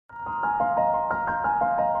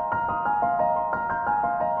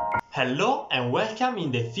Hello and welcome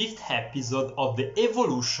in the 5th episode of the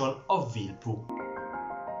evolution of Vilpu.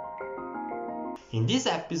 In this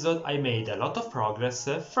episode I made a lot of progress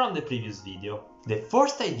from the previous video. The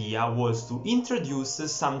first idea was to introduce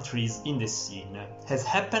some trees in the scene. As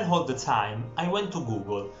happened all the time, I went to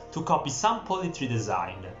Google to copy some polytree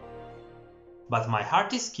design. But my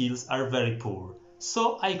artist skills are very poor,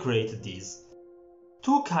 so I created these.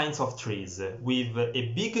 Two kinds of trees with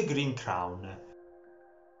a big green crown.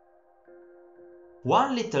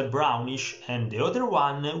 One little brownish and the other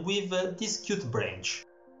one with this cute branch.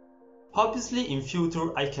 Obviously in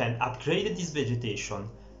future I can upgrade this vegetation,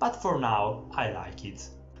 but for now I like it.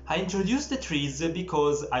 I introduced the trees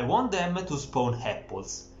because I want them to spawn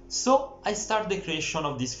apples. So I start the creation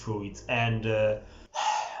of this fruit and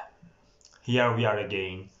here we are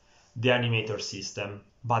again, the animator system.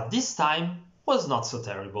 But this time was not so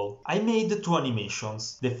terrible. I made two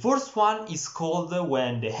animations. The first one is called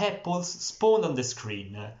when the apples spawn on the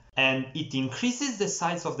screen, and it increases the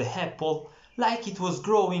size of the apple like it was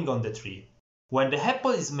growing on the tree. When the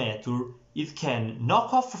apple is mature, it can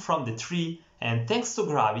knock off from the tree and thanks to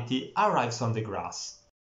gravity arrives on the grass.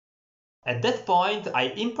 At that point I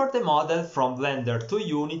import the model from Blender to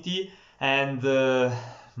Unity and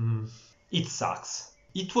it sucks.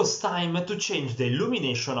 It was time to change the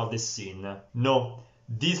illumination of the scene. No,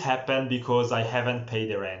 this happened because I haven't paid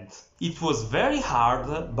the rent. It was very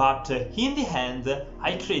hard, but in the end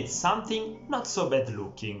I create something not so bad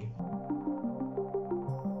looking.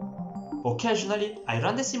 Occasionally I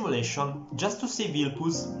run the simulation just to see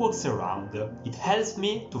Vilpu's walks around. It helps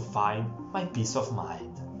me to find my peace of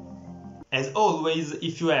mind. As always,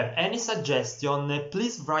 if you have any suggestion,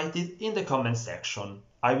 please write it in the comment section.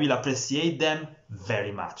 I will appreciate them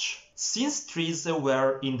very much. Since trees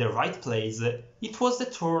were in the right place, it was the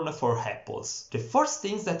turn for apples. The first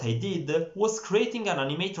thing that I did was creating an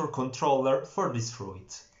animator controller for this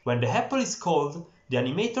fruit. When the apple is called, the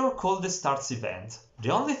animator calls the starts event.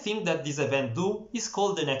 The only thing that this event do is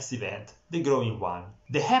call the next event, the growing one.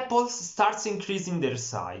 The apples starts increasing their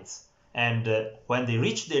size, and when they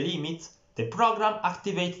reach the limit, the program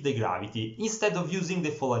activates the gravity instead of using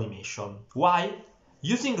the full animation. Why?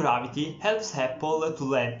 Using gravity helps Apple to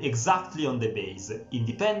land exactly on the base,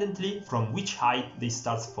 independently from which height they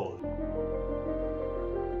start falling.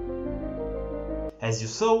 As you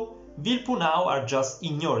saw, Vilpu now are just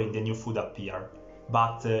ignoring the new food appear,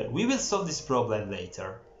 but we will solve this problem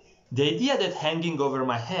later. The idea that hanging over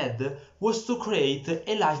my head was to create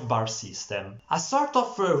a life bar system, a sort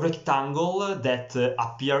of rectangle that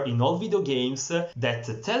appear in all video games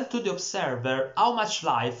that tell to the observer how much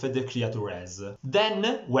life the creature has.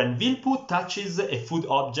 Then, when Vilpu touches a food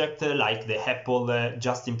object like the apple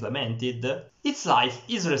just implemented, its life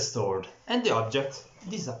is restored and the object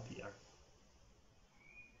disappears.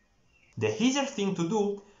 The easier thing to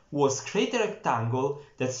do was create a rectangle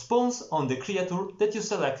that spawns on the creature that you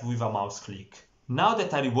select with a mouse click. Now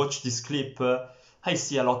that I rewatch this clip, I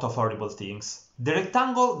see a lot of horrible things. The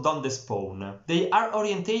rectangle don't despawn. They are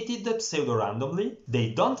orientated pseudo-randomly, they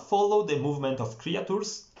don't follow the movement of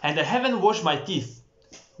creatures, and I haven't washed my teeth.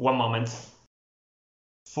 One moment.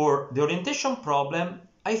 For the orientation problem,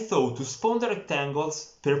 I thought to spawn the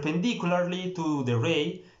rectangles perpendicularly to the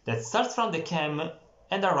ray that starts from the cam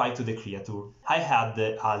and arrive to the creature. I had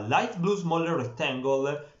a light blue smaller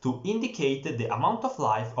rectangle to indicate the amount of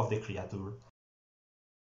life of the creature.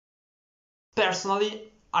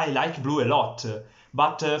 Personally, I like blue a lot,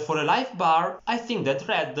 but for a life bar, I think that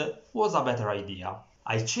red was a better idea.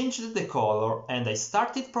 I changed the color and I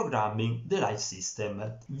started programming the life system.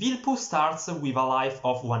 Vilpu starts with a life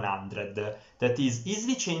of 100 that is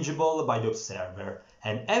easily changeable by the observer,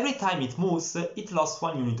 and every time it moves, it lost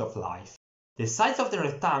 1 unit of life. The size of the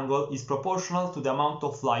rectangle is proportional to the amount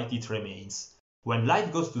of light it remains. When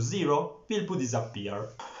life goes to 0, Vilpu disappears.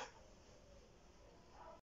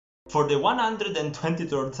 For the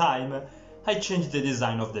 123rd time, I changed the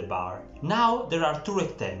design of the bar. Now there are two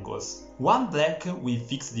rectangles, one black with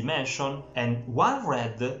fixed dimension and one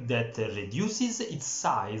red that reduces its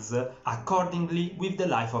size accordingly with the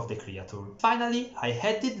life of the creature. Finally, I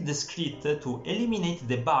added the script to eliminate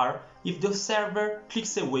the bar if the observer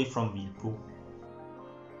clicks away from Vilpu.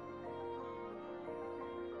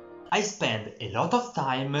 I spent a lot of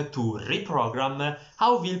time to reprogram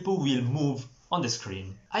how Vilpu will move on the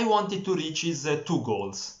screen. I wanted to reach his two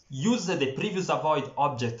goals. Use the previous avoid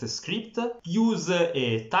object script, use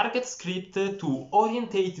a target script to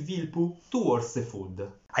orientate Vilpu towards the food.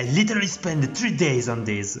 I literally spent 3 days on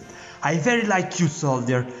this. I very like you,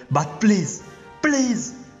 soldier, but please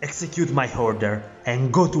execute my order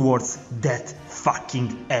and go towards that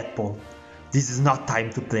fucking apple. This is not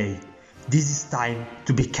time to play. This is time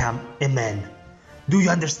to become a man. Do you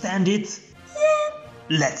understand it? Yeah.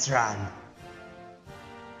 Let's run.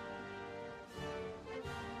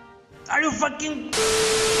 Are you fucking...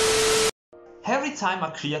 Every time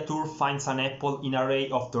a creature finds an apple in an array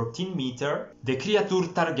of 13 meters, the creature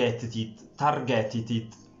targeted it.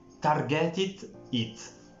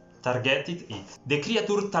 The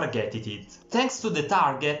creature targeted it. Thanks to the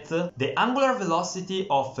target, the angular velocity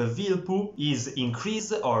of Vilpu is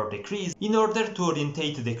increased or decreased in order to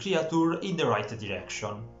orientate the creature in the right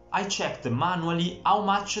direction. I checked manually how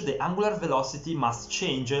much the angular velocity must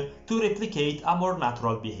change to replicate a more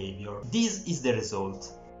natural behavior. This is the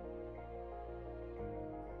result.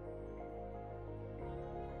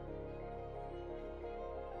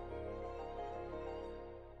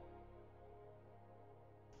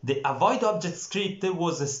 The avoid object script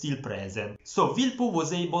was still present, so Vilpu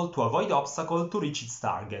was able to avoid obstacle to reach its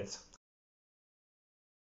target.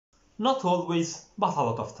 Not always, but a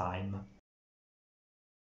lot of time.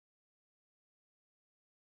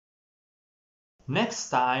 Next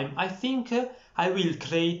time, I think I will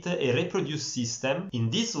create a reproduce system. In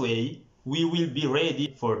this way, we will be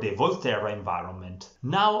ready for the Volterra environment.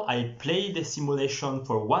 Now I play the simulation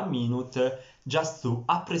for 1 minute just to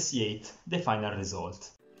appreciate the final result.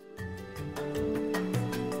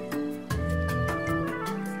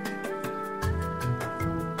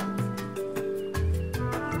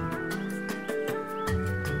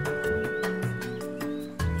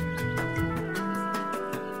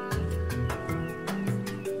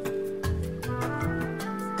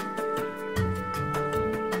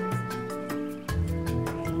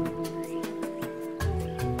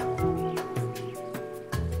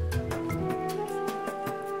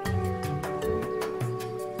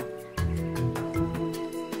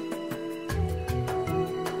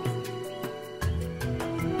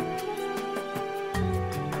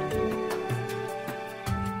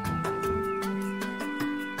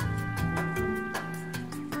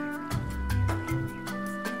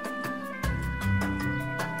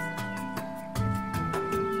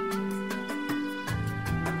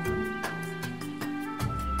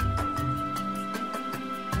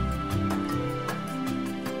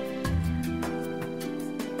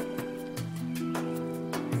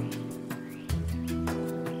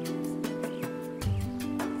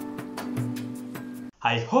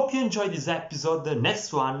 I hope you enjoyed this episode. The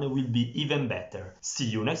next one will be even better. See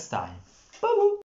you next time. Bye.